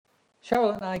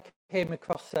Cheryl and I came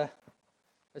across a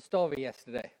story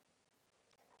yesterday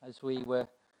as we were,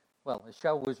 as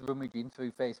Cheryl was rummaging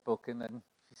through Facebook, and then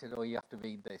she said, "Oh, you have to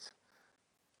read this."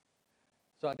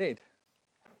 So I did.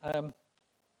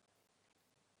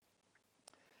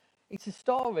 It's a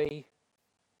story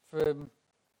from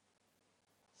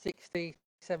 60,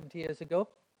 70 years ago.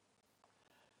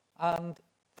 And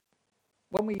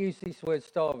when we use this word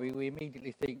story, we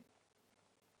immediately think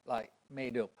like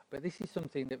made up. But this is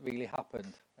something that really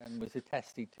happened and was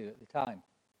attested to at the time.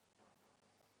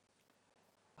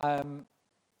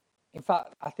 In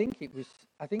fact, I think it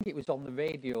was on the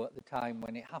radio at the time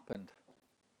when it happened.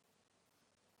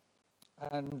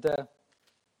 And it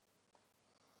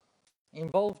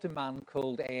involved a man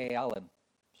called A.A. Allen.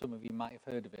 Some of you might have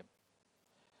heard of him.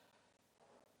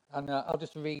 And I'll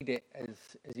just read it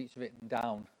as it's written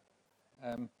down.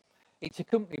 It's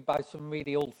accompanied by some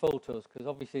really old photos, because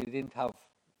obviously they didn't have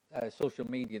social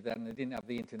media then, they didn't have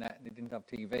the internet, and they didn't have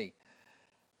TV.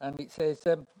 And it says,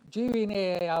 during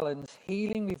A.A. Allen's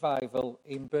healing revival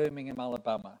in Birmingham,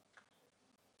 Alabama,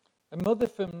 a mother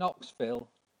from Knoxville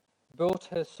brought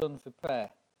her son for prayer.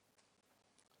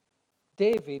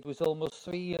 David was almost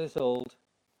 3 years old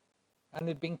and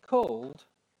had been called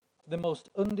the most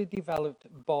underdeveloped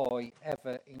boy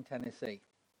ever in Tennessee.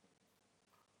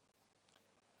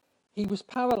 He was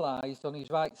paralyzed on his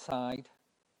right side,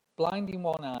 blind in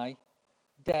one eye,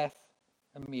 deaf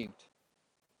and mute.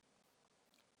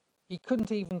 He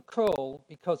couldn't even crawl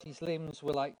because his limbs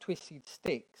were like twisted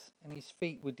sticks and his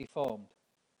feet were deformed.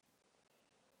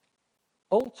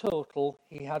 All total,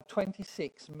 he had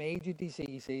 26 major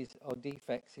diseases or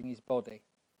defects in his body.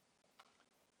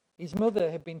 His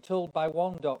mother had been told by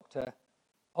one doctor,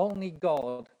 "Only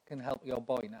God can help your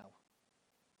boy now."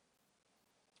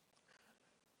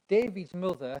 David's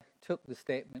mother took the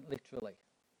statement literally.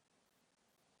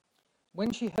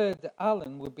 When she heard that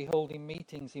Allen would be holding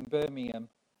meetings in Birmingham,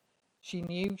 she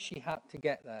knew she had to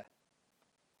get there.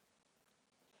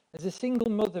 As a single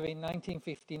mother in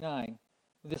 1959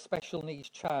 with a special needs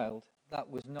child, that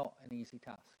was not an easy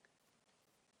task.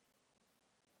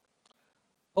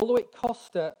 Although it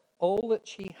cost her all that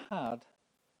she had,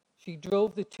 she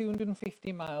drove the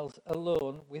 250 miles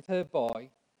alone with her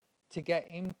boy to get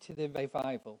him to the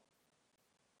revival.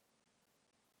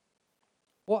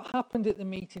 What happened at the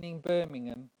meeting in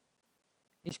Birmingham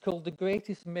is called the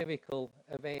greatest miracle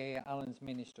of A.A. Allen's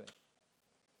ministry.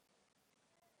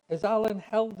 As Allen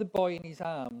held the boy in his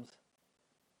arms,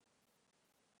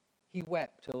 he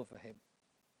wept over him.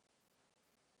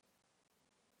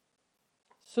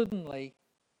 Suddenly,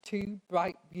 two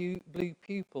bright blue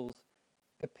pupils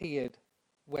appeared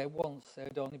where once there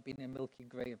had only been a milky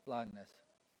grey of blindness.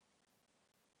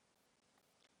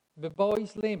 The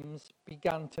boy's limbs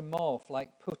began to morph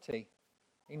like putty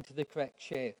into the correct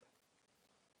shape.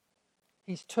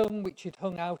 His tongue, which had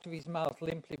hung out of his mouth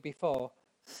limply before,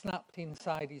 snapped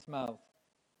inside his mouth,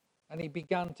 and he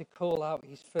began to call out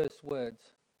his first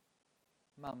words,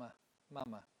 "Mama,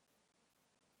 Mama."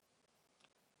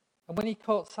 And when he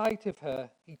caught sight of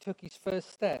her, he took his first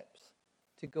steps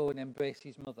to go and embrace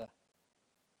his mother.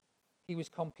 He was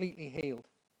completely healed.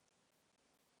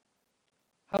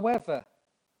 However,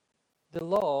 the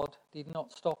Lord did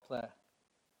not stop there.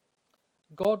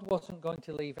 God wasn't going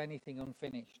to leave anything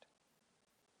unfinished.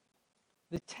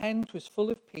 The tent was full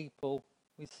of people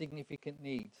with significant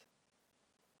needs.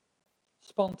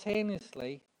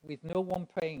 Spontaneously, with no one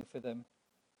praying for them,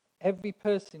 every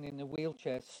person in the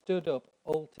wheelchair stood up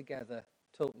all together,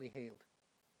 totally healed.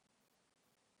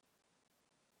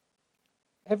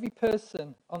 Every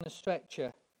person on a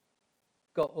stretcher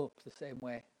got up the same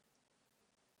way.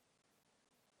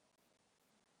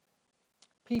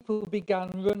 People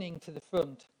began running to the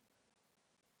front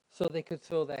so they could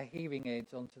throw their hearing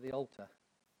aids onto the altar.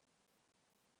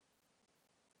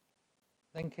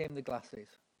 Then came the glasses.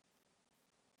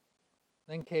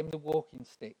 Then came the walking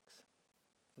sticks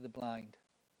for the blind.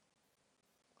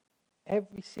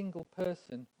 Every single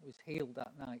person was healed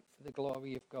that night for the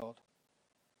glory of God.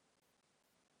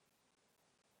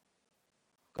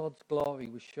 God's glory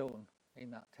was shown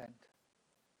in that tent.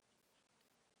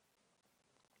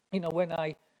 You know, when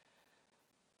I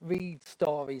read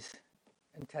stories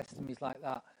and testimonies like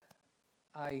that,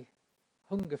 I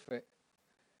hunger for it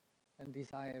and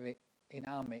desire it in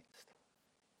our midst.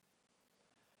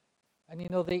 And you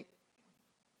know, there's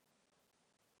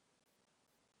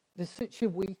such a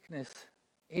weakness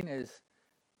in us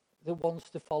that wants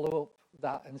to follow up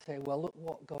that and say, well, look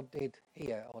what God did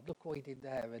here, or look what he did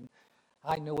there, and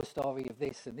I know a story of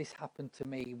this, and this happened to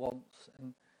me once.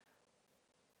 And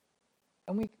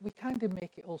we kind of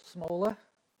make it all smaller.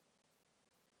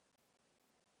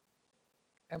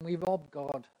 and we rob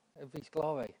God of his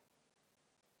glory.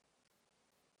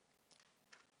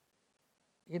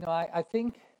 You know, I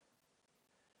think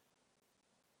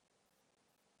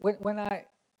when I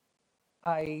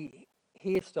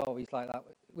hear stories like that,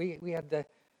 we had the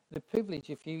privilege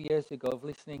a few years ago of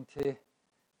listening to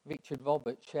Richard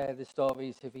Roberts share the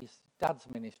stories of his dad's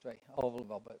ministry, Oral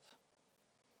Roberts.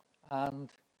 And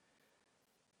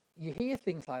you hear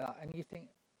things like that and you think,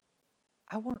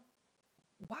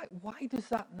 why does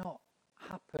that not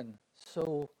happen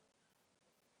so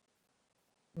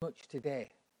much today?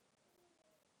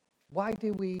 Why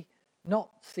do we not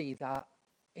see that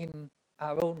in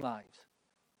our own lives?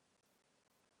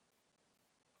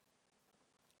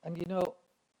 And you know,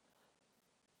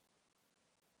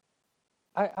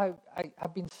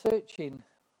 I've been searching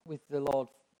with the Lord.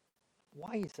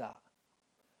 Why is that?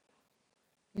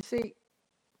 You see,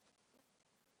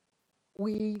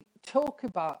 we talk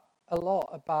a lot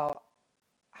about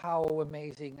how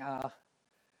amazing our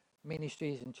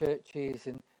ministries and churches,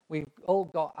 and we've all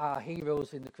got our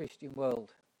heroes in the Christian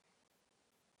world.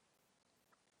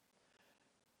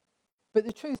 But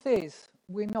the truth is,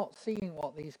 we're not seeing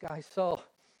what these guys saw.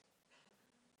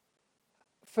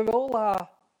 For all our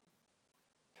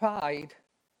pride,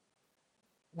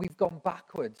 we've gone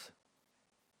backwards.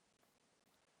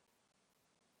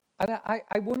 And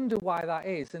I wonder why that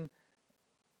is. And,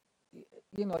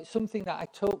 you know, it's something that I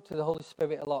talk to the Holy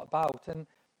Spirit a lot about. And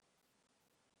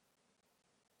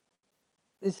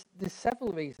there's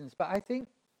several reasons, but I think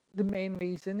the main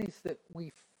reason is that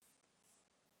we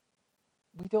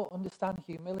don't understand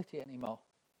humility anymore.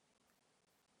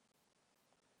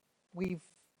 We've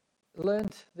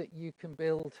learned that you can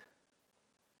build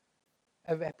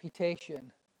a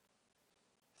reputation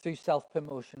through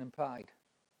self-promotion and pride.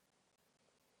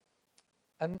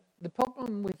 And the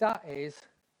problem with that is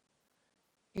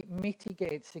it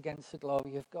mitigates against the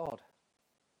glory of God.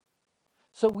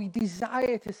 So we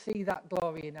desire to see that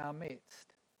glory in our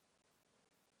midst,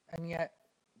 and yet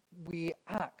we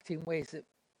act in ways that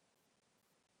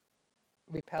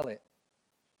repel it.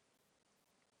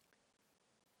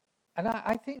 And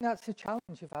I think that's the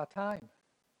challenge of our time.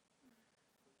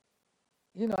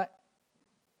 You know,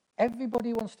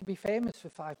 everybody wants to be famous for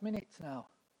 5 minutes now.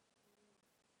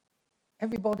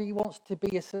 Everybody wants to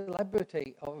be a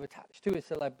celebrity or attached to a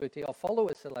celebrity or follow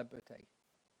a celebrity.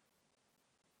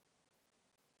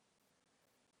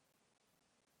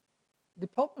 The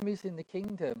problem is in the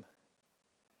kingdom,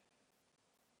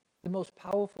 the most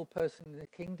powerful person in the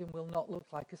kingdom will not look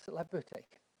like a celebrity.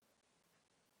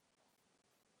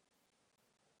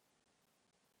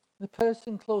 The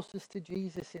person closest to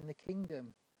Jesus in the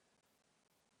kingdom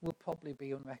will probably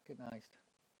be unrecognized.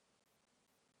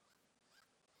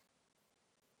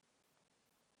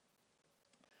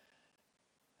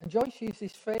 And Joyce used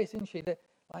this phrase, didn't she, that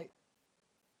like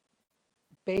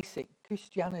basic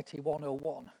Christianity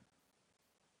 101.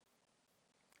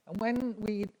 And when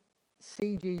we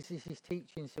see Jesus'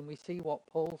 teachings and we see what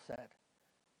Paul said,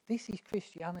 this is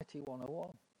Christianity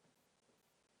 101.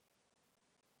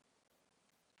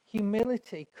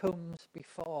 Humility comes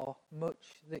before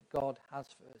much that God has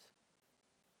for us.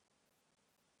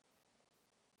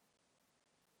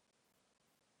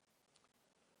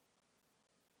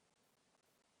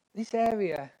 This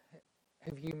area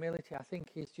of humility, I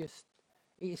think, it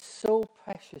is so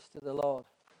precious to the Lord,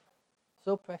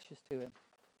 so precious to him.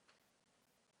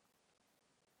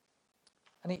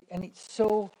 And it's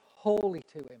so holy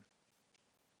to him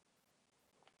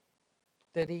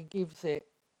that he gives it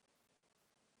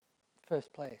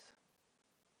first place.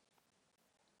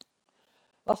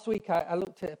 Last week I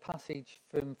looked at a passage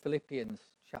from Philippians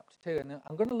chapter 2, and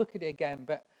I'm going to look at it again,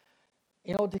 but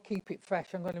in order to keep it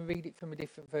fresh, I'm going to read it from a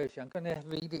different version. I'm going to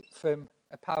read it from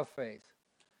a paraphrase,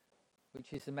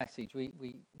 which is the Message. We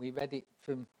read it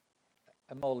from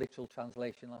a more literal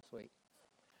translation last week.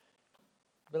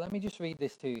 But let me just read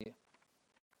this to you.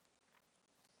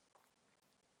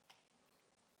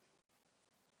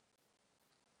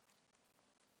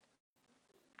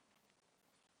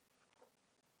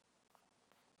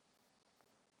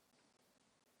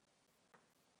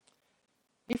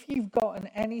 If you've gotten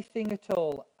anything at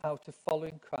all out of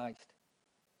following Christ,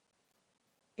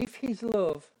 if his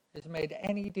love has made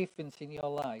any difference in your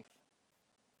life,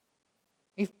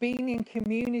 if being in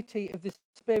community of the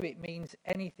Spirit means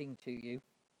anything to you,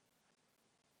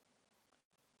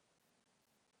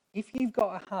 if you've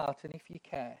got a heart and if you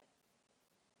care,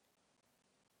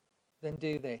 then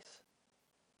do this.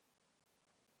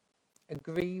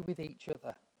 Agree with each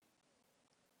other.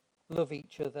 Love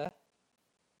each other.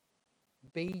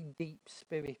 Be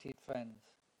deep-spirited friends.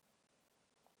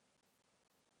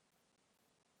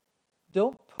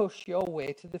 Don't push your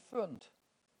way to the front.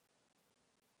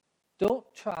 Don't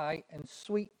try and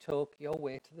sweet talk your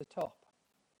way to the top.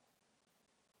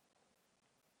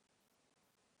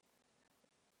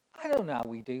 I don't know how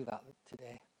we do that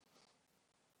today.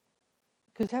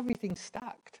 Because everything's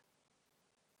stacked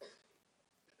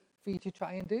for you to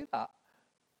try and do that.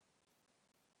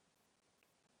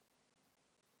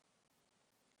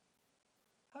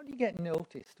 How do you get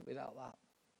noticed without that?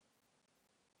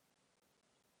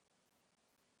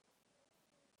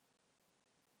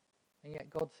 And yet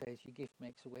God says your gift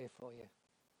makes a way for you.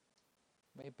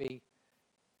 Maybe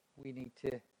we need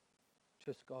to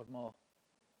trust God more.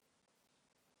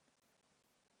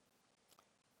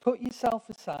 Put yourself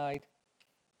aside.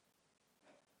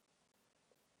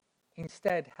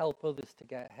 Instead, help others to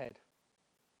get ahead.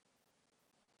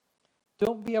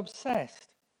 Don't be obsessed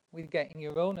with getting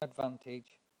your own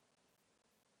advantage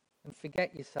and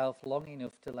forget yourself long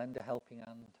enough to lend a helping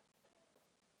hand.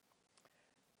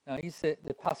 Now, here's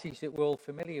the passage that we're all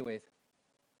familiar with,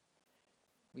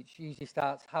 which usually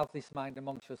starts, have this mind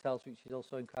amongst yourselves, which is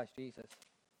also in Christ Jesus.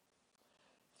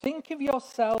 Think of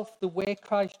yourself the way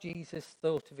Christ Jesus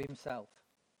thought of himself.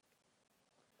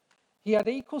 He had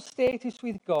equal status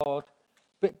with God,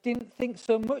 but didn't think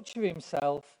so much of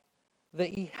himself that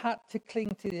he had to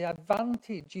cling to the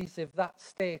advantages of that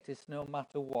status no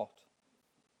matter what.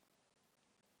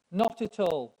 Not at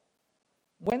all.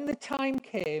 When the time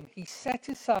came, he set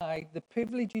aside the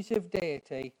privileges of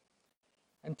deity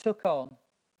and took on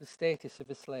the status of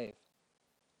a slave.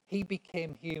 He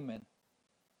became human.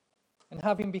 And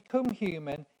having become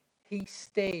human, he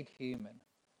stayed human.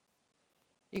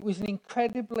 It was an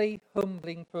incredibly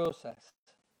humbling process.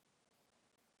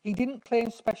 He didn't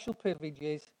claim special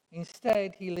privileges.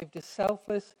 Instead, he lived a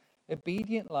selfless,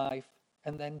 obedient life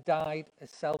and then died a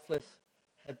selfless,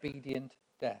 obedient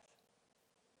death.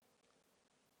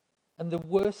 And the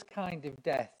worst kind of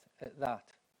death at that,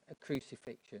 a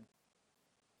crucifixion.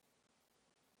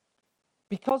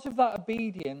 Because of that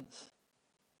obedience,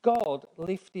 God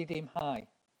lifted him high.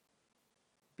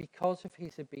 Because of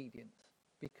his obedience,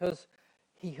 because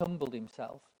he humbled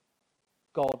himself,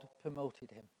 God promoted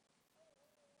him.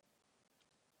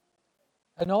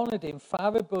 And honoured him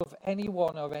far above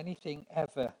anyone or anything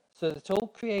ever, so that all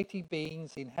created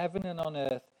beings in heaven and on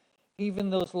earth, even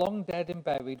those long dead and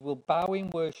buried, will bow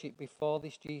in worship before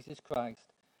this Jesus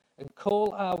Christ and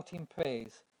call out in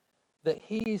praise that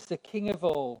he is the King of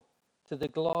all, to the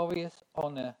glorious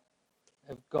honour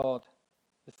of God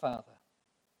the Father.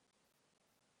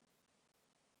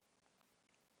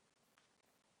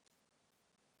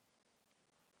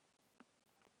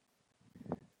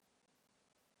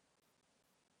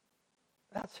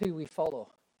 That's who we follow.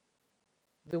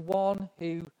 The one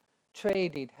who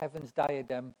traded heaven's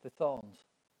diadem for thorns.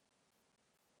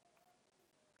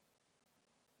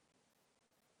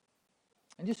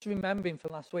 And just remembering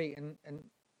from last week, and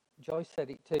Joyce said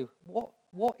it too,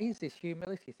 what is this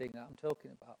humility thing that I'm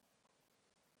talking about?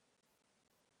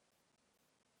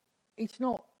 It's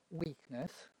not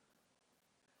weakness.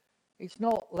 It's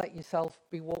not let yourself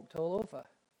be walked all over.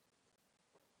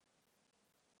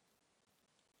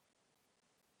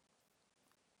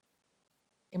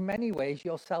 In many ways,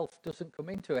 yourself doesn't come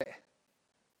into it.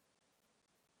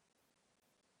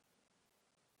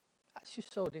 That's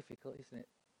just so difficult, isn't it?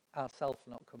 Ourself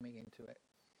not coming into it.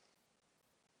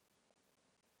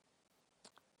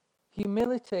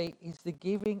 Humility is the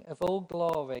giving of all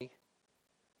glory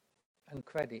and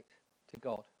credit to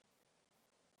God.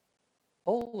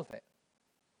 All of it.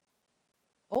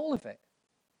 All of it.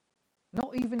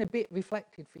 Not even a bit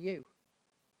reflected for you.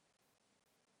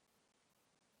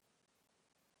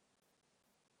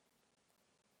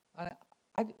 And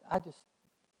I just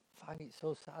find it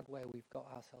so sad where we've got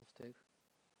ourselves to.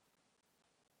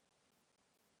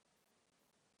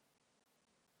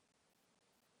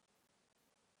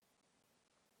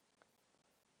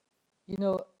 You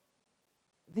know,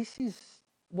 this is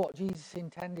what Jesus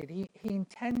intended. He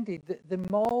intended that the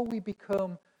more we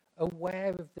become aware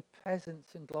of the presence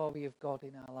and glory of God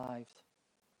in our lives,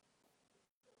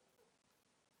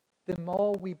 the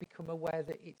more we become aware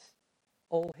that it's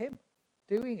all him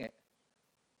doing it.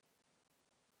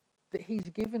 That he's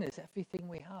given us everything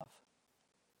we have.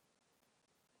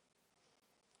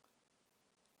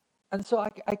 And so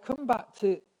I come back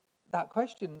to that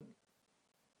question,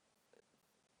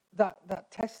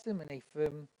 that testimony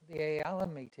from the A.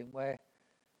 Allen meeting where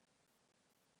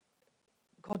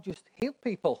God just healed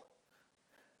people.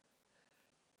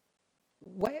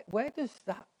 Where does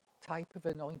that type of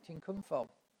anointing come from?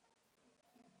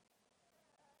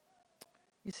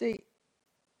 You see,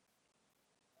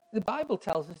 the Bible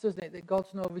tells us, doesn't it, that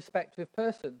God's no respecter of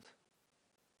persons.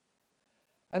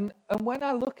 And when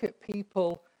I look at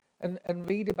people and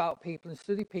read about people and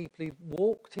study people who've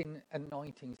walked in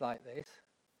anointings like this,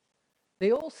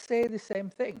 they all say the same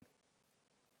thing.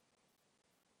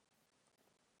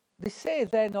 They say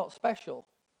they're not special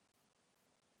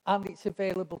and it's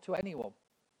available to anyone.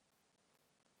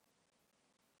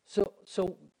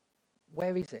 So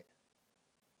where is it?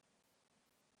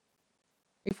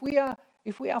 If we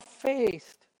are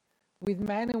faced with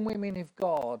men and women of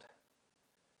God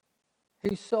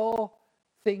who saw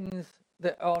things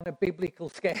that are on a biblical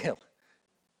scale,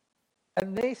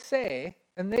 and they say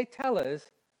and they tell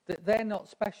us that they're not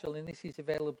special and this is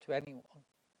available to anyone,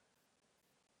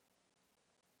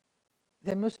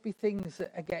 there must be things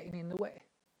that are getting in the way.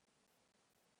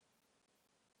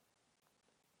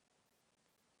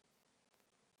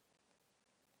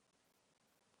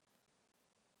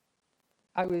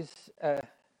 I was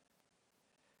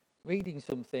reading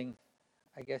something,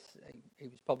 I guess it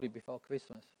was probably before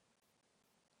Christmas,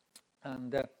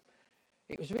 and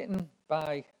it was written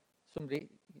by somebody,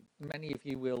 many of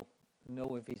you will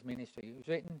know of his ministry. It was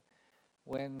written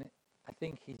when I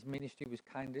think his ministry was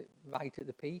kind of right at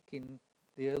the peak in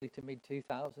the early to mid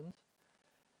 2000s,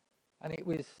 and it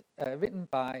was written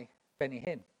by Benny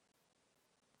Hinn,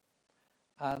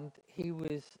 and he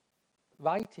was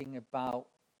writing about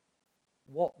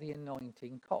what the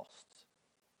anointing costs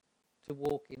to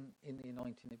walk in the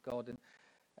anointing of God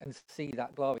and see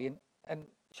that glory. And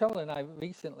Cheryl and I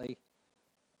recently,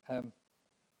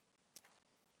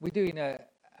 we're doing an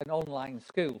online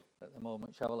school at the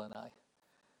moment, Cheryl and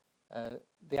I.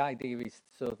 The idea is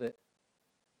so that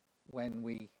when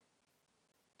we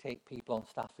take people on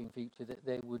staff in future, that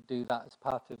they would do that as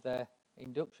part of their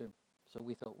induction. So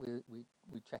we thought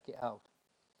we'd check it out.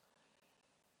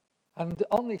 And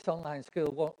on this online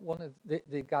school, one of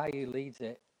the guy who leads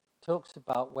it talks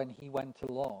about when he went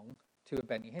along to a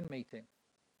Benny Hinn meeting,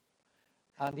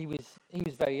 and he was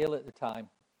very ill at the time.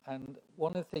 And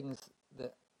one of the things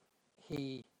that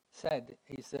he said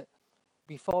is that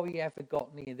before he ever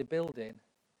got near the building,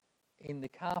 in the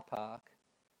car park,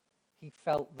 he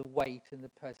felt the weight and the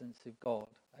presence of God,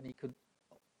 and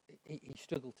he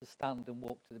struggled to stand and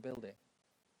walk to the building.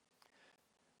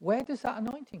 Where does that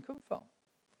anointing come from?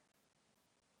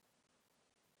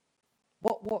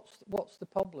 What's the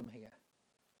problem here?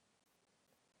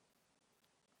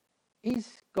 Is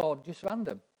God just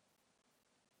random?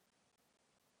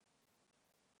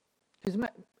 Because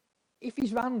if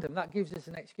he's random, that gives us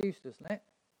an excuse, doesn't it?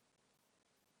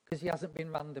 Because he hasn't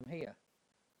been random here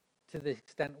to the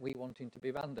extent we want him to be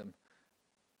random.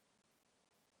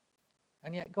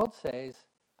 And yet God says,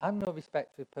 I'm no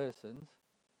respecter of persons.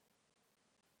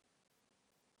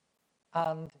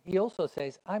 And he also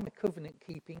says, I'm a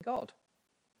covenant-keeping God.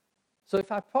 So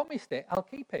if I promised it, I'll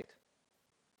keep it.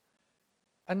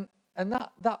 And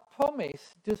that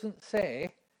promise doesn't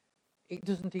say it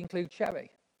doesn't include Sherry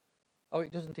or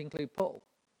it doesn't include Paul.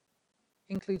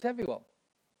 It includes everyone.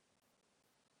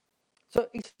 So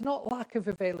it's not lack of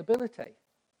availability.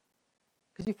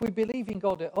 Because if we believe in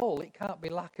God at all, it can't be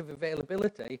lack of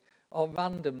availability or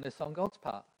randomness on God's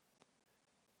part.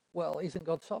 Well, isn't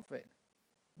God sovereign?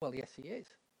 Well, yes, he is.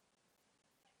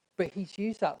 But he's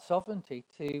used that sovereignty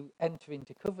to enter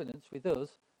into covenants with us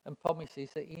and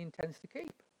promises that he intends to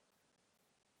keep.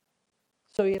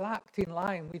 So he'll act in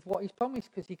line with what he's promised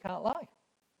because he can't lie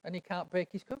and he can't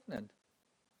break his covenant.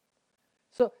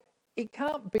 So it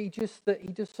can't be just that he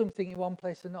does something in one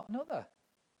place and not another.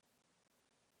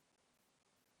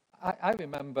 I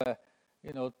remember,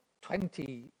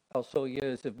 20 or so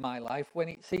years of my life when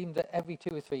it seemed that every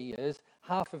 2 or 3 years,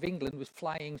 half of England was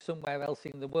flying somewhere else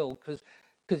in the world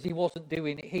because he wasn't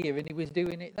doing it here and he was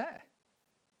doing it there.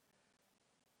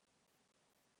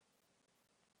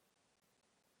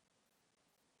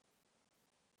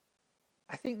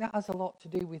 I think that has a lot to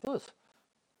do with us.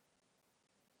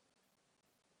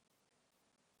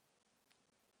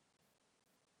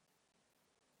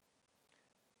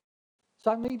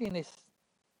 So I'm reading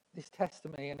this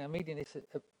testimony, and I'm reading this,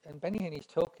 and Benny Hinn is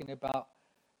talking about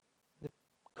the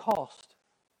cost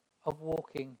of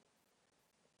walking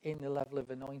in the level of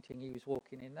anointing he was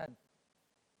walking in then.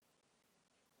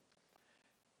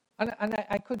 And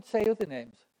I could say other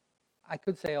names. I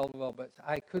could say Oral Roberts.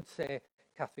 I could say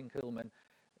Catherine Kuhlman.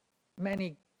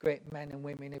 Many great men and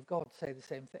women of God say the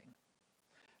same thing.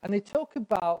 And they talk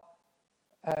about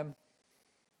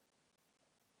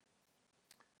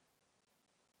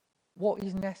what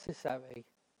is necessary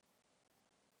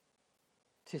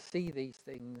to see these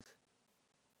things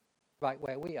right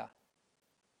where we are.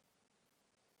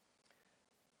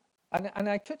 And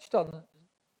I touched on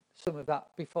some of that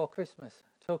before Christmas,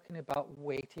 talking about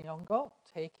waiting on God,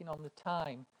 taking on the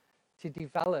time to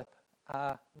develop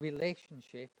our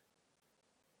relationship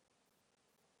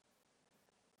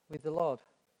with the Lord.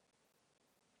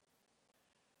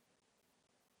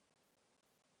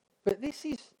 But this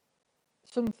is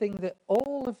something that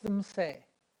all of them say.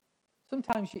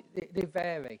 Sometimes they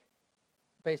vary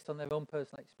based on their own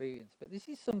personal experience, but this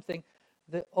is something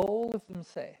that all of them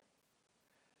say.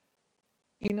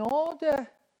 In order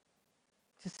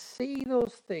to see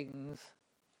those things,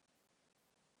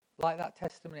 like that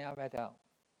testimony I read out,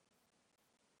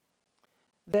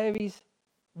 there is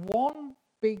one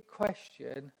big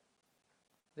question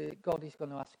that God is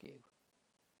going to ask you.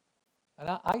 And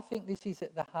I think this is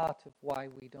at the heart of why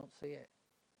we don't see it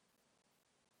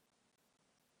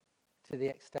to the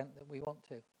extent that we want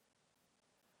to.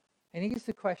 And here's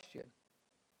the question: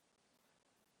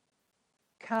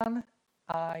 can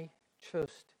I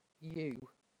trust you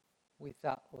with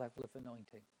that level of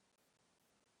anointing?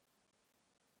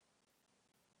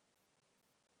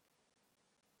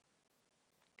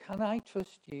 Can I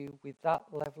trust you with that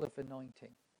level of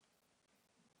anointing?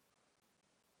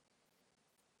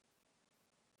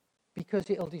 Because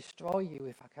it'll destroy you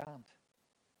if I can't.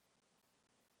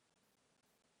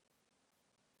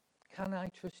 Can I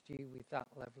trust you with that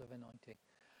level of anointing?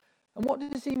 And what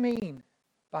does he mean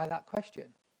by that question?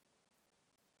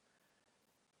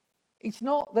 It's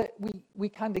not that we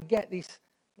kind of get this,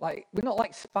 like, we're not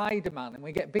like Spider-Man and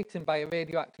we get bitten by a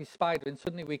radioactive spider and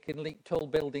suddenly we can leap tall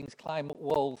buildings, climb up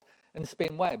walls and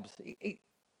spin webs.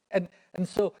 And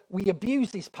so we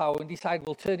abuse this power and decide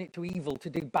we'll turn it to evil to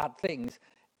do bad things.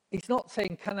 It's not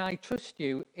saying, can I trust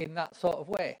you in that sort of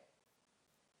way?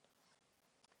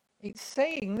 It's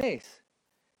saying this: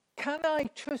 can I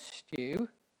trust you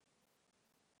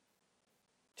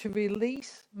to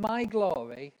release my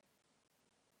glory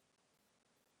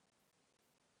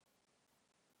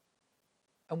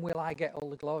and will I get all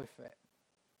the glory for it?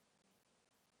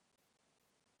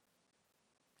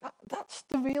 That's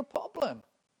the real problem.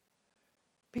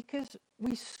 Because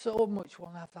we so much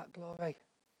want to have that glory.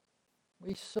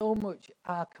 We so much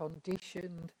are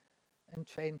conditioned and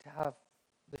trained to have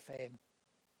the fame.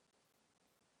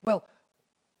 Well,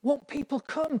 won't people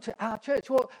come to our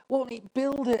church? Won't it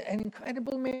build an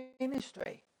incredible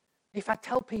ministry if I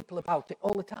tell people about it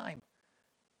all the time?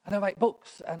 And I write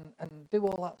books and do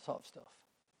all that sort of stuff.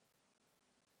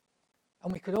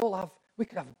 And we could have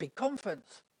a big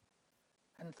conference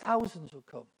and thousands would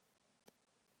come.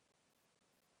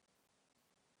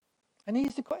 And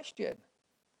here's the question: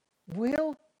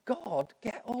 will God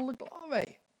get all the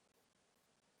glory?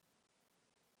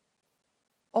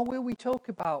 Or will we talk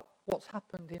about what's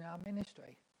happened in our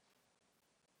ministry?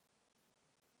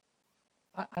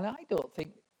 And I don't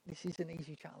think this is an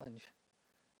easy challenge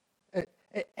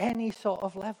at any sort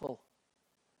of level.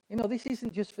 You know, this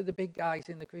isn't just for the big guys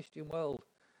in the Christian world.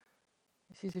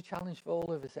 This is a challenge for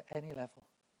all of us at any level.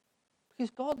 Because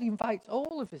God invites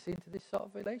all of us into this sort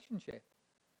of relationship.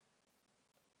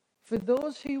 For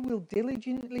those who will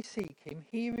diligently seek him,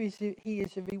 he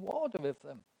is a rewarder of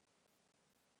them.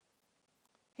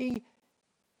 He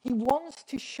wants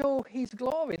to show his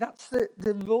glory. That's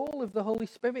the role of the Holy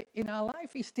Spirit in our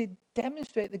life, is to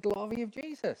demonstrate the glory of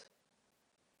Jesus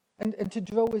and to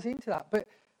draw us into that. But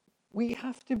we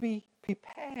have to be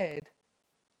prepared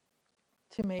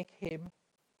to make him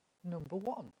number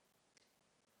one.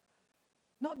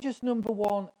 Not just number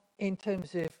one in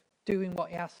terms of doing what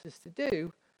he asks us to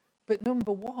do, but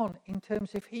number one in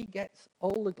terms of he gets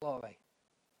all the glory.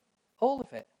 All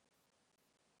of it.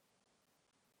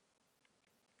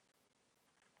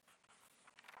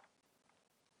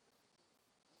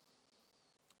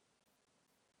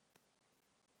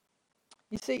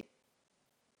 You see,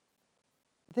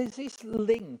 there's this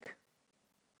link.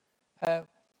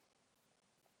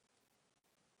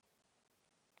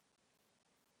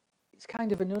 It's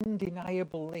kind of an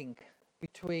undeniable link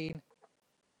between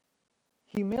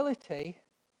humility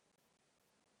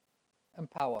and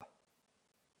power.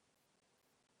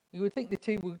 You would think the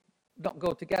two would not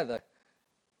go together.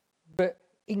 But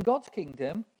in God's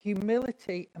kingdom,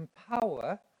 humility and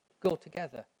power go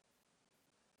together.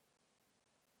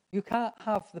 You can't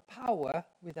have the power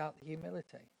without the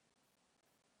humility.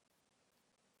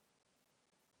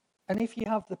 And if you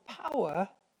have the power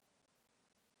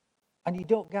and you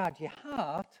don't guard your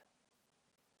heart,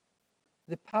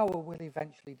 the power will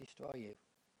eventually destroy you.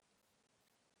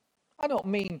 I don't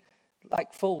mean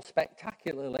like full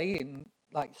spectacularly, and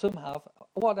like some have.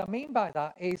 What I mean by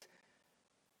that is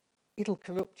it'll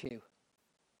corrupt you.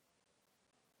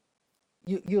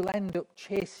 You'll end up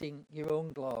chasing your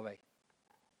own glory.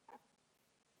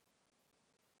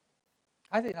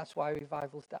 I think that's why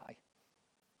revivals die.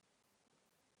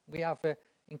 We have an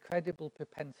incredible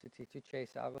propensity to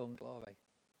chase our own glory.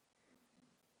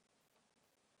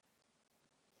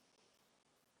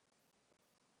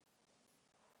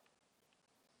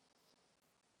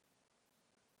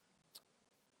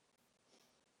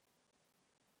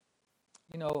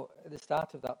 You know, at the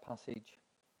start of that passage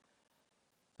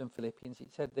from Philippians,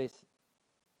 it said this,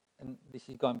 and this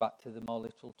is going back to the more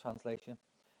literal translation.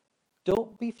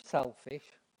 Don't be selfish.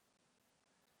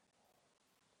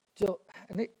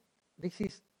 This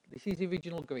is the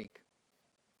original Greek.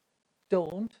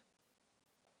 Don't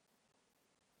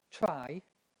try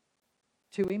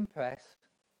to impress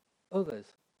others.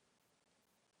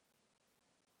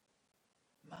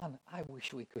 Man, I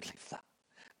wish we could live that.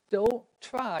 Don't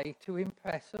try to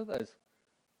impress others.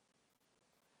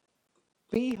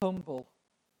 Be humble.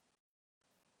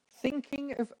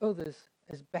 Thinking of others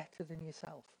as better than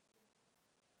yourself.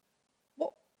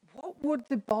 What would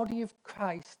the body of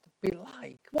Christ be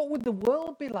like? What would the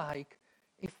world be like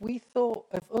if we thought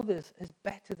of others as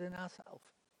better than ourselves?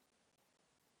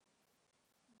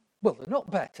 Well, they're not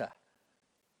better.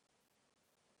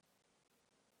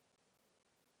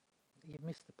 You've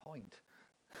missed the point.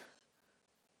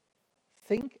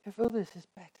 Think of others as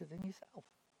better than yourself.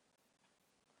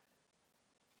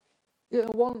 You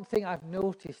know, one thing I've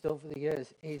noticed over the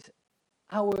years is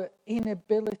our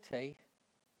inability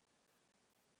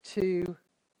to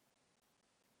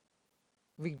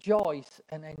rejoice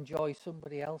and enjoy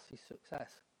somebody else's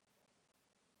success.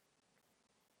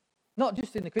 Not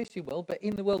just in the Christian world, but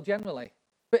in the world generally.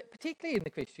 But particularly in the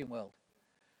Christian world.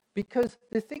 Because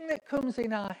the thing that comes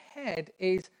in our head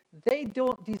is, they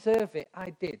don't deserve it, I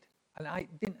did. And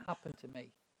it didn't happen to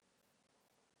me.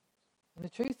 And the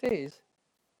truth is,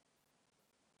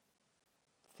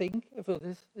 think of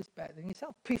others as better than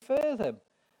yourself. Prefer them.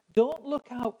 Don't look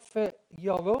out for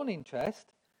your own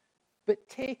interest, but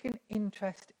take an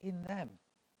interest in them.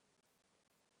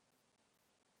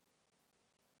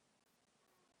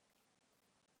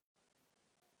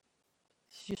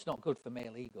 It's just not good for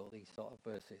male ego, these sort of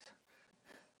verses.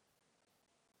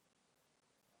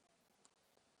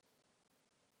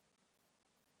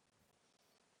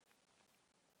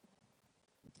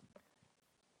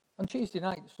 On Tuesday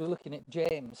nights, we're looking at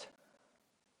James.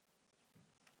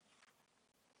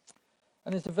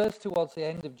 And there's a verse towards the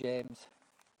end of James.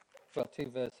 Well,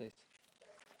 2 verses.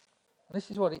 And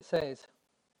this is what it says.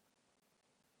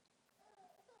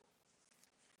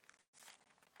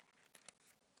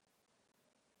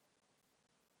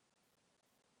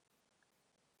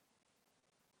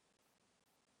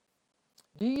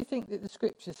 Do you think that the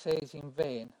scripture says in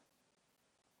vain,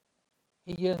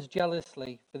 he yearns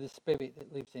jealously for the spirit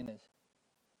that lives in us?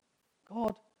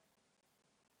 God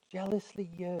jealously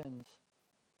yearns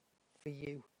for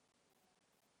you.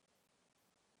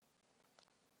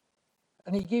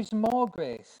 And he gives more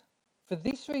grace. For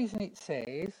this reason it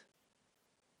says,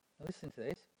 listen to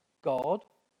this, God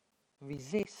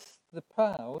resists the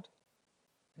proud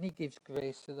and he gives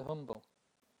grace to the humble.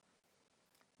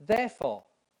 Therefore,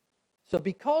 so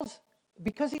because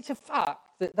it's a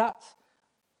fact that that's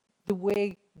the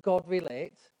way God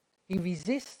relates, he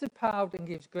resists the proud and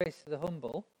gives grace to the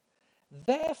humble.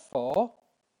 Therefore,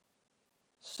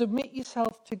 submit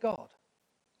yourself to God.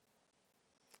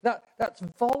 That's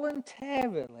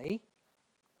voluntarily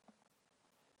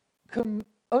come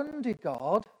under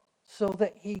God so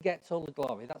that he gets all the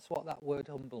glory. That's what that word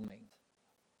humble means.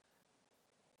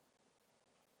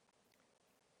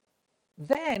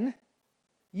 Then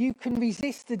you can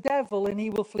resist the devil and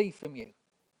he will flee from you.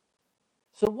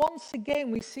 So once again,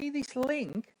 we see this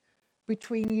link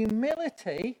between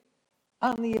humility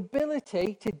and the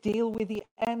ability to deal with the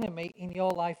enemy in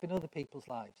your life and other people's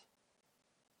lives.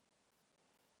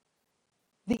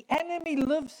 The enemy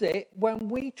loves it when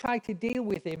we try to deal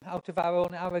with him out of our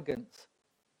own arrogance.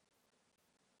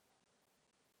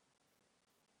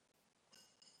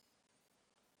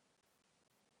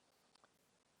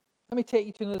 Let me take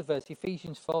you to another verse,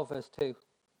 Ephesians 4, verse 2.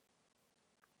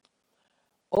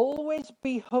 Always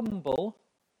be humble.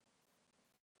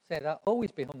 Say that,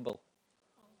 always be humble.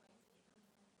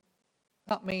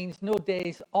 That means no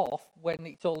days off when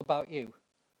it's all about you.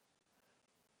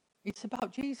 It's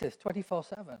about Jesus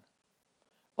 24/7.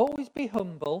 Always be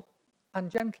humble and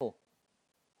gentle.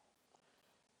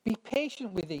 Be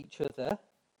patient with each other.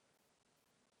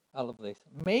 I love this.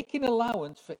 Making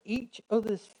allowance for each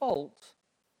other's faults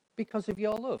because of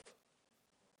your love.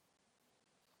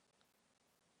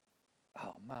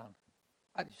 Oh man,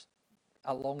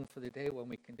 I long for the day when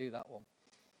we can do that one.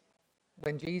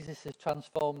 When Jesus has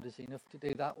transformed us enough to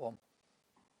do that one.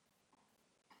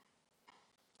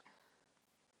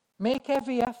 Make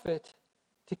every effort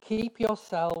to keep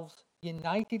yourselves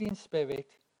united in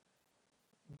spirit,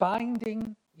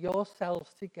 binding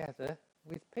yourselves together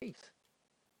with peace.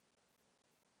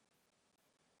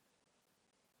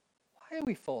 Why do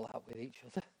we fall out with each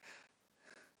other?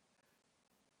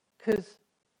 Because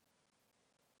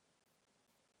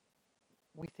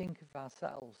we think of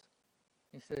ourselves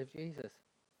instead of Jesus.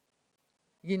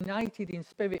 United in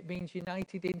spirit means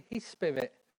united in his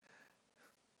spirit.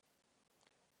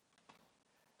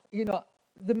 You know,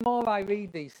 the more I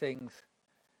read these things,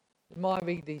 the more I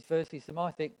read these verses, the more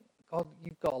I think, God,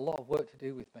 you've got a lot of work to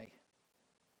do with me.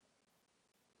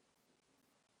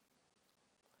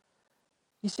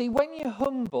 You see, when you're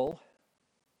humble,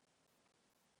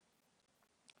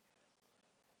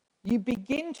 you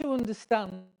begin to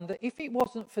understand that if it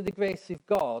wasn't for the grace of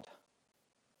God,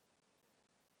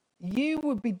 you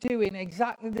would be doing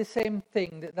exactly the same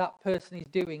thing that that person is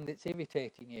doing that's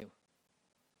irritating you.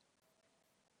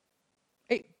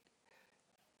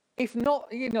 If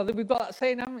not, you know, we've got that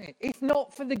saying, haven't we? If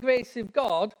not for the grace of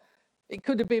God, it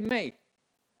could have been me.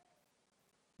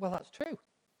 Well, that's true.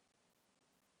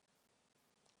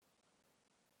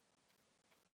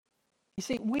 You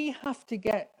see, we have to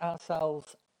get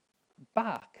ourselves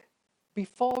back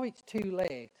before it's too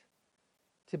late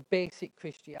to basic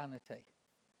Christianity.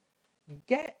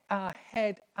 Get our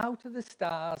head out of the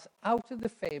stars, out of the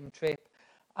fame trip,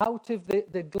 out of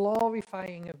the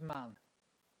glorifying of man.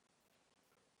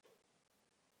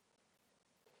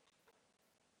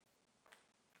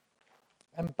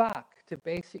 And back to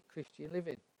basic Christian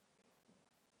living.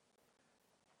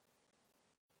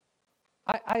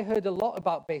 I heard a lot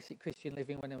about basic Christian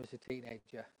living when I was a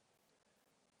teenager.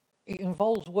 It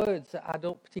involves words that I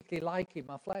don't particularly like in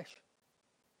my flesh.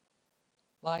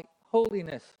 Like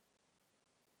holiness,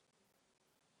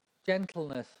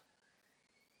 gentleness,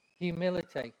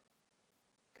 humility,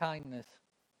 kindness.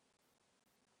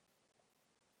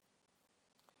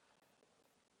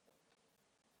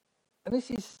 And this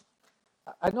is,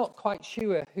 I'm not quite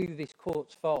sure who this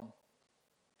quote's from,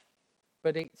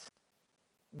 but it's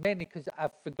mainly because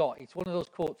I've forgot. It's one of those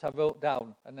quotes I wrote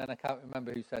down and then I can't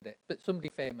remember who said it, but somebody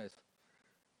famous,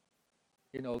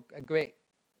 you know, a great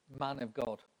man of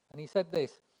God. And he said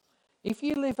this: if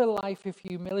you live a life of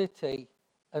humility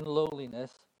and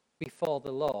lowliness before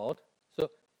the Lord, so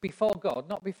before God,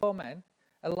 not before men,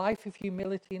 a life of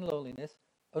humility and lowliness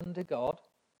under God,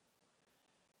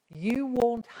 you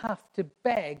won't have to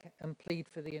beg and plead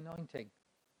for the anointing.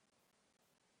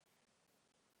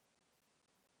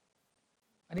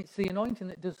 And it's the anointing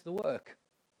that does the work,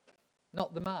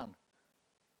 not the man.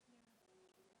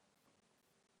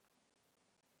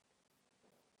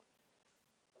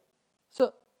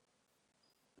 So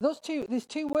there's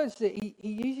two words that he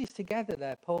uses together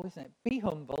there, Paul, isn't it? Be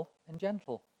humble and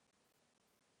gentle.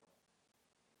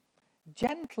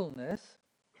 Gentleness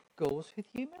goes with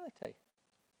humility.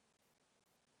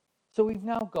 So we've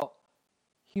now got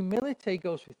humility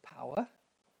goes with power,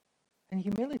 and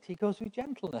humility goes with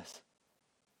gentleness.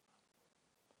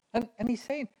 And he's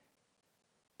saying,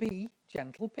 be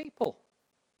gentle people.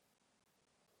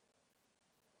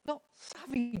 Not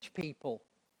savage people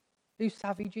who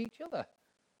savage each other.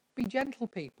 Be gentle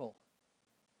people.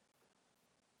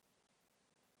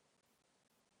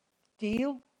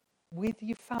 Deal with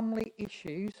your family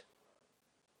issues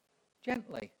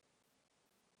gently.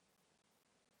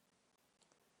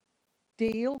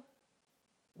 Deal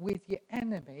with your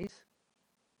enemies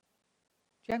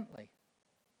gently.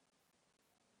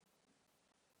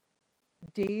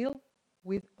 Deal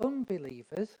with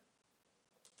unbelievers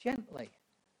gently.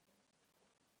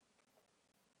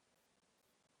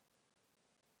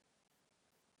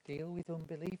 Deal with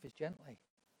unbelievers gently.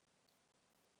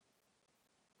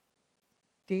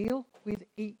 Deal with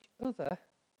each other,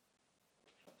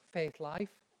 faith life,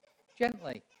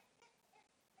 gently.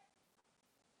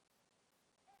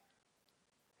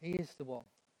 Here's the one.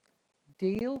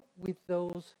 Deal with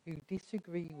those who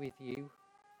disagree with you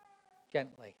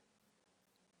gently.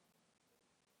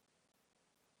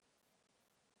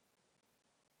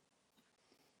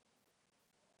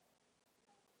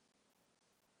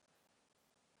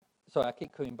 Sorry, I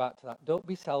keep coming back to that. Don't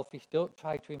be selfish. Don't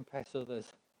try to impress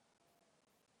others.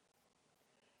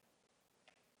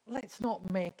 Let's not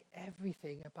make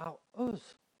everything about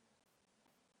us.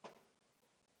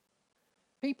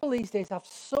 People these days have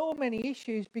so many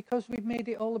issues because we've made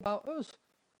it all about us.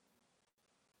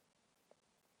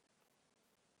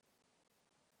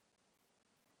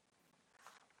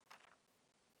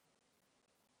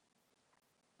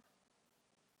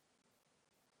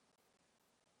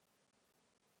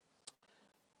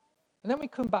 And then we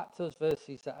come back to those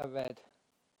verses that I read.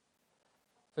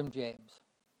 from James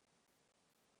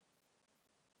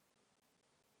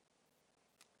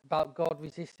about God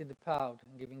resisting the proud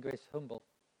and giving grace to the humble.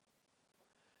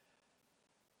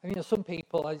 And some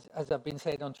people, as I've been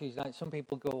saying on Tuesday night, some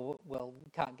people go, well, we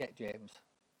can't get James.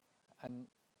 And,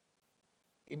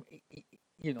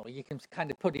 you can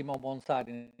kind of put him on one side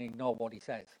and ignore what he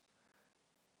says.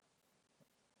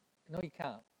 No, you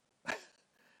can't.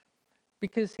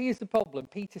 Because here's the problem.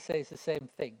 Peter says the same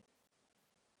thing.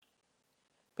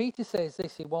 Peter says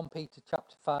this in 1 Peter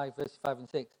chapter 5, verse 5 and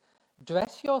 6.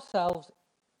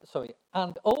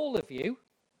 And all of you,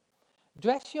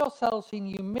 dress yourselves in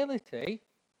humility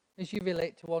as you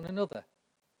relate to one another.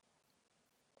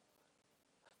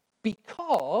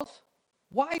 Because,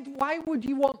 why would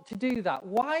you want to do that?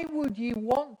 Why would you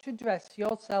want to dress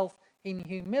yourself in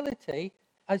humility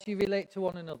as you relate to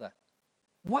one another?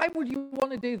 Why would you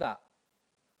want to do that?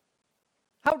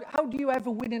 How do you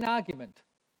ever win an argument?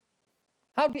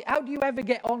 How do you ever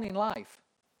get on in life?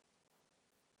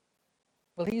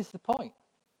 Well, here's the point.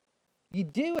 You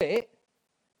do it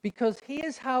because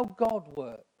here's how God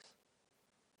works.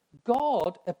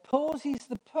 God opposes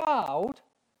the proud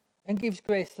and gives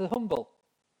grace to the humble.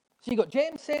 So you've got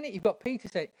James saying it, you've got Peter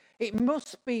saying it. It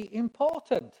must be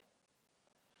important.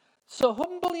 So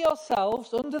humble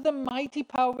yourselves under the mighty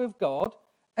power of God,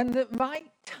 and at the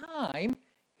right time,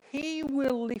 he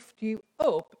will lift you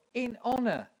up in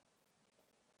honor.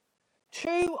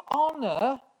 True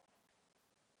honor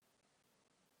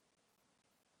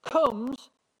comes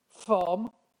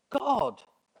from God.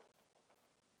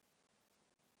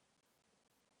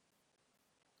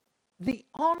 The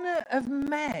honor of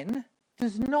men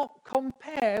does not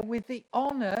compare with the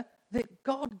honor that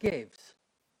God gives.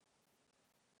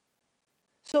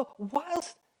 So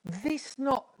whilst this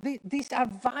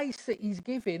advice that he's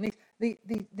giving,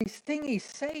 this thing he's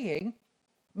saying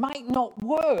might not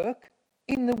work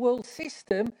in the world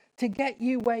system to get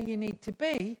you where you need to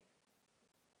be,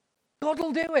 God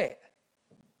will do it.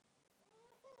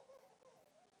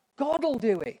 God will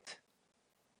do it.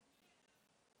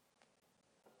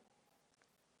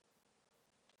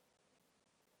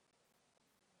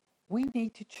 We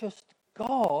need to trust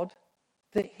God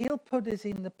that he'll put us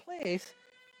in the place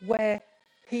where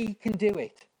he can do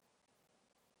it.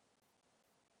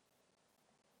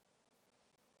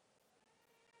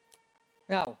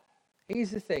 Now,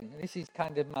 here's the thing. This is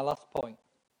kind of my last point.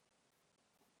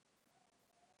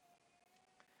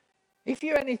 If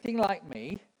you're anything like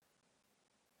me,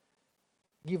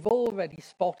 you've already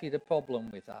spotted a problem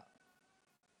with that.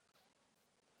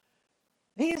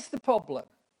 Here's the problem.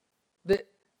 That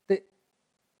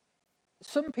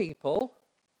some people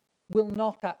will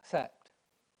not accept.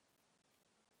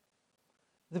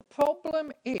 The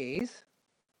problem is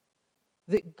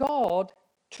that God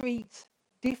treats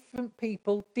different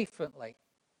people differently.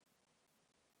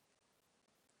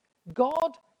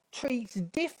 God treats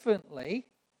differently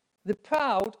the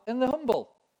proud and the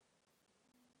humble.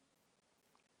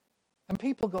 And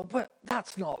people go, but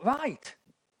that's not right.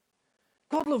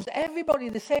 God loves everybody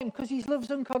the same because he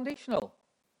loves unconditional.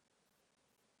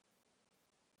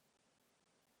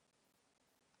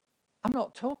 I'm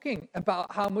not talking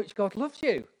about how much God loves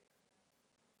you.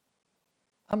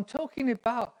 I'm talking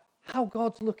about how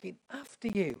God's looking after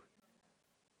you.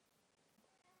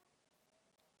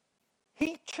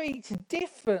 He treats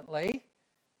differently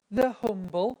the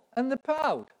humble and the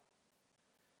proud.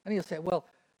 And he'll say, well,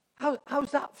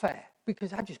 how's that fair?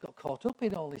 Because I just got caught up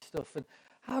in all this stuff. And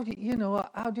how do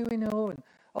we know? And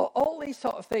all these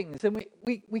sort of things. And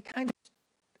we kind of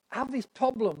have this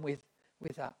problem with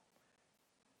that.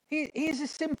 Here's a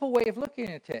simple way of looking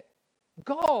at it.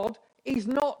 God is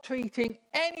not treating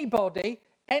anybody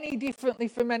any differently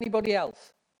from anybody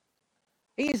else.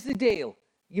 Here's the deal.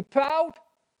 You're proud,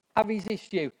 I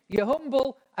resist you. You're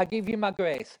humble, I give you my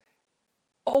grace.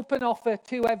 Open offer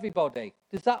to everybody.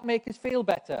 Does that make us feel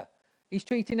better? He's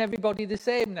treating everybody the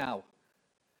same now.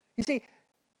 You see,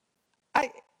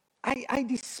 I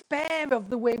despair of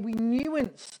the way we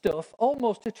nuance stuff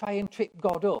almost to try and trip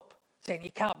God up, saying he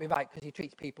can't be right because he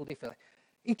treats people differently.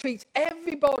 He treats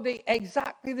everybody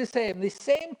exactly the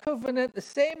same covenant, the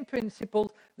same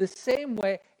principles, the same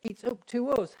way. It's up to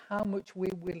us how much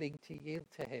we're willing to yield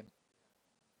to him.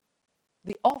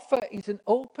 The offer is an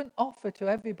open offer to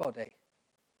everybody.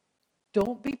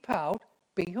 Don't be proud,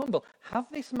 be humble. Have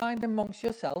this mind amongst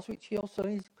yourselves, which also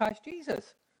is Christ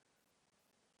Jesus.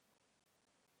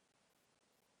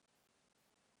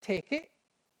 Take it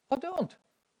or don't.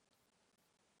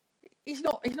 He's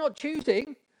not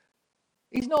choosing.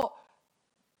 He's not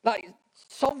like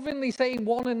sovereignly saying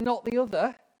one and not the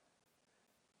other.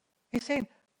 He's saying,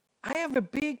 I have a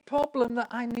big problem that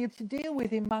I need to deal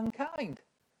with in mankind.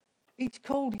 It's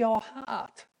called your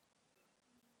heart.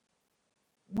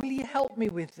 Will you help me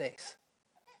with this?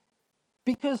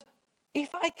 Because if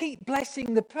I keep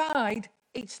blessing the pride,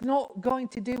 it's not going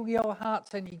to do your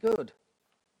hearts any good.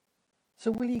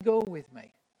 So will you go with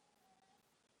me?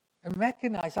 And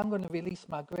recognize I'm going to release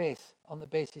my grace on the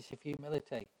basis of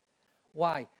humility.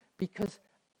 Why? Because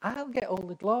I'll get all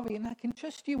the glory and I can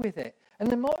trust you with it. And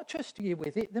the more I trust you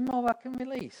with it, the more I can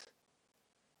release.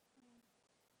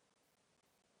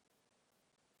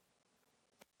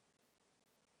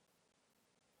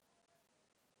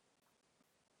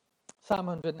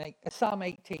 Psalm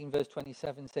 18 verse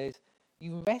 27 says,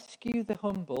 you rescue the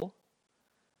humble,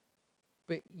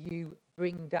 but you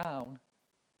bring down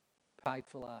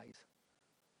prideful eyes.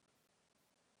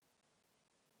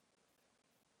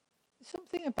 There's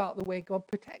something about the way God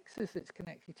protects us that's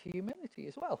connected to humility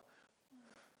as well.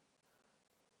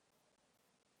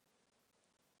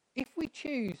 If we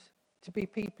choose to be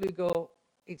people who go,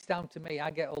 it's down to me,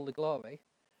 I get all the glory,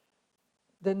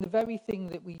 then the very thing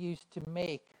that we use to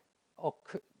make or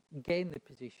gain the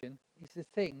position is the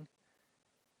thing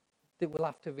that we'll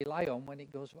have to rely on when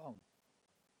it goes wrong.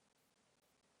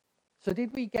 So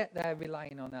did we get there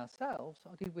relying on ourselves,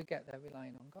 or did we get there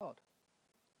relying on God?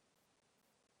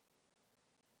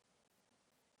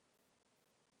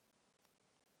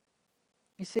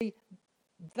 You see,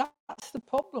 that's the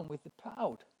problem with the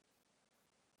proud.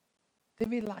 They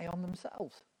rely on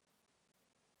themselves.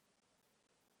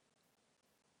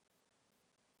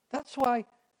 That's why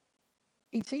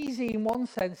it's easy in one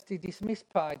sense to dismiss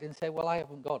pride and say, well, I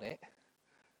haven't got it.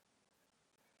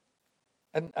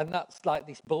 And that's like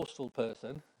this boastful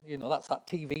person, that's that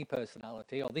TV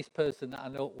personality, or this person that I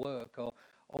know at work, or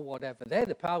whatever. They're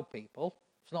the proud people.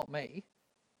 It's not me.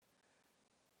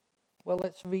 Well,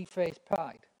 let's rephrase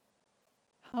pride.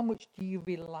 How much do you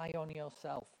rely on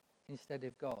yourself instead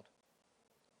of God?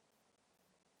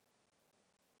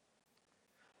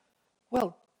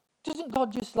 Well, doesn't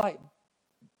God just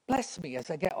bless me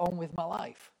as I get on with my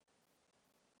life?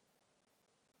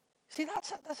 See,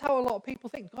 that's how a lot of people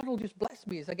think. God will just bless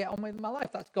me as I get on with my life.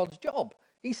 That's God's job.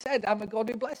 He said, I'm a God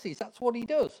who blesses. That's what he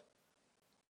does.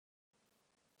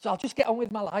 So I'll just get on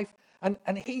with my life, and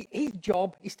his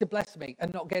job is to bless me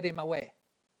and not get in my way.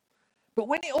 But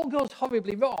when it all goes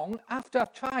horribly wrong, after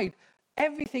I've tried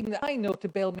everything that I know to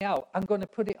bail me out, I'm going to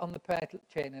put it on the prayer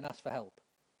chain and ask for help,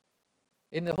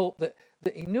 in the hope that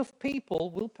enough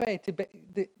people will pray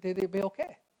that it'll be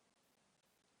okay.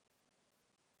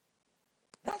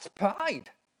 That's pride.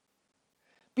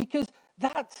 Because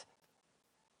that's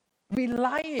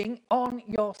relying on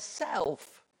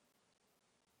yourself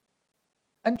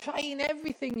and trying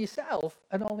everything yourself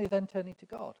and only then turning to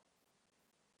God.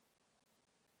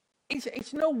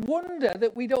 It's no wonder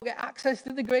that we don't get access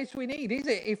to the grace we need, is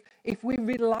it? If we're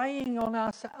relying on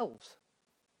ourselves.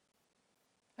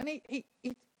 And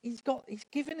he's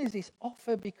given us this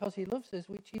offer because he loves us,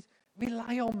 which is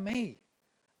rely on me.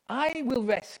 I will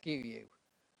rescue you.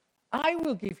 I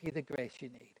will give you the grace you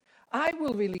need. I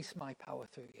will release my power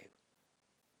through you.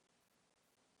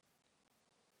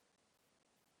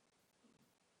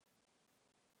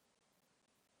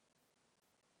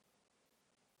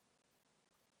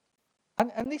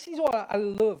 And this is what I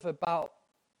love about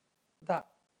that.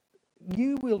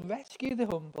 You will rescue the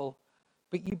humble,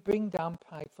 but you bring down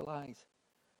prideful eyes.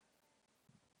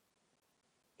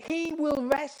 He will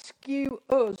rescue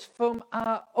us from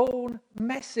our own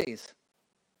messes.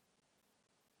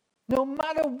 No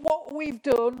matter what we've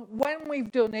done, when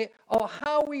we've done it, or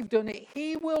how we've done it,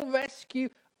 he will rescue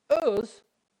us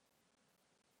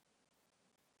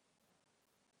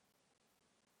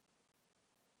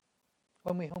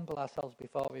when we humble ourselves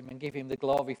before him and give him the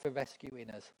glory for rescuing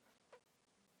us.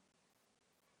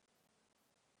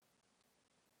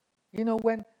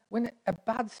 When a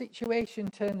bad situation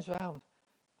turns around,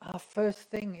 our first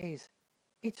thing is,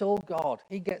 it's all God.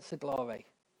 He gets the glory.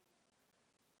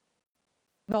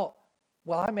 Not,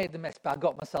 well, I made the mess, but I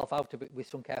got myself out of it with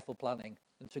some careful planning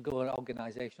and to go on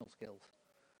organisational skills.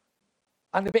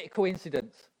 And a bit of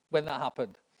coincidence when that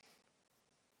happened.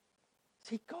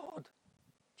 See, God,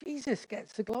 Jesus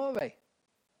gets the glory.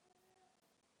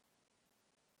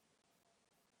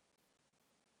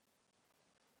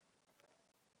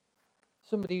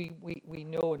 Somebody we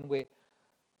know and we're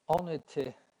honoured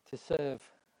to serve,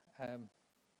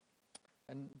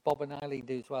 and Bob and Eileen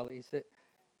do as well,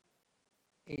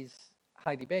 is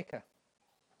Heidi Baker.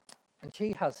 And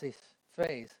she has this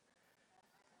phrase,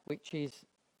 which is,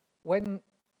 when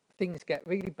things get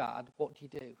really bad, what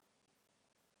do?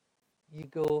 You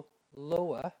go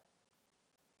lower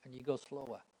and you go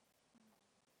slower.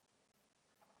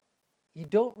 You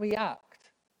don't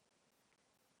react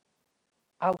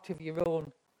out of your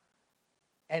own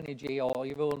energy or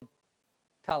your own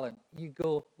talent. You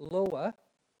go lower,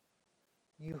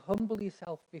 you humble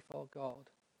yourself before God,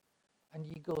 and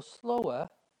you go slower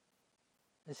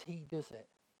as he does it.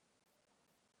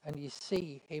 And you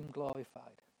see him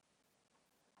glorified.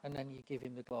 And then you give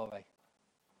him the glory.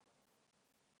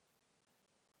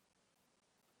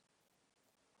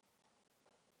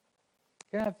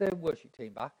 Can I have the worship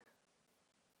team back?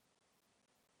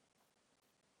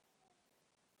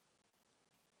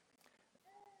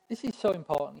 This is so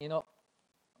important, you know.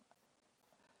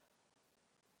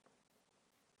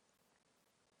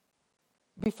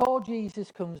 Before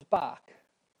Jesus comes back,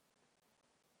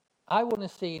 I want to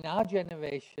see in our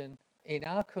generation, in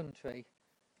our country,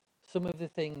 some of the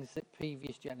things that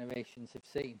previous generations have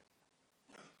seen.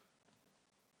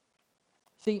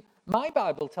 See, my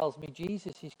Bible tells me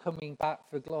Jesus is coming back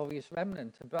for a glorious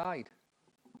remnant, a bride.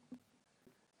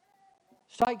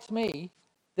 Strikes me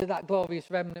that that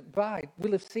glorious remnant bride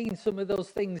will have seen some of those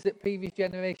things that previous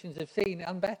generations have seen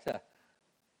and better.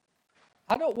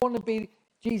 I don't want to be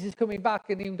Jesus coming back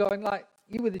and him going like,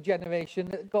 you were the generation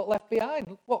that got left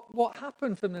behind. What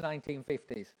happened from the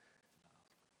 1950s?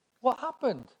 What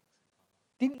happened?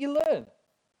 Didn't you learn?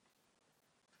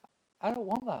 I don't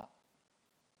want that.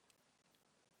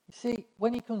 You see,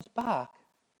 when he comes back,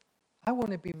 I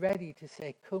want to be ready to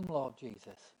say, come, Lord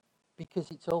Jesus,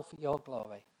 because it's all for your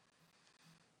glory.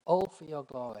 All for your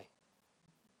glory.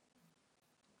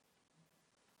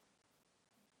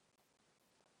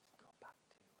 Go back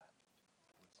to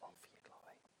all for your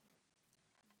glory.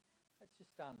 Let's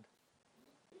just stand.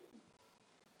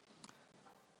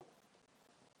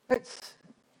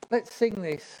 Let's sing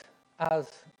this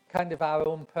as kind of our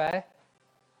own prayer.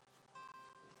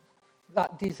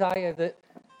 That desire that,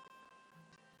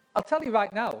 I'll tell you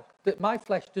right now, that my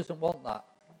flesh doesn't want that.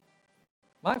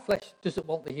 My flesh doesn't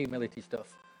want the humility stuff.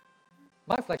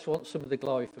 My flesh wants some of the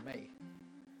glory for me.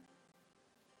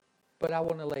 But I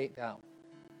want to lay it down.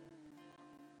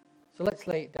 So let's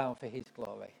lay it down for his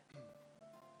glory.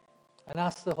 And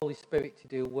ask the Holy Spirit to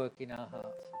do a work in our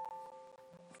hearts.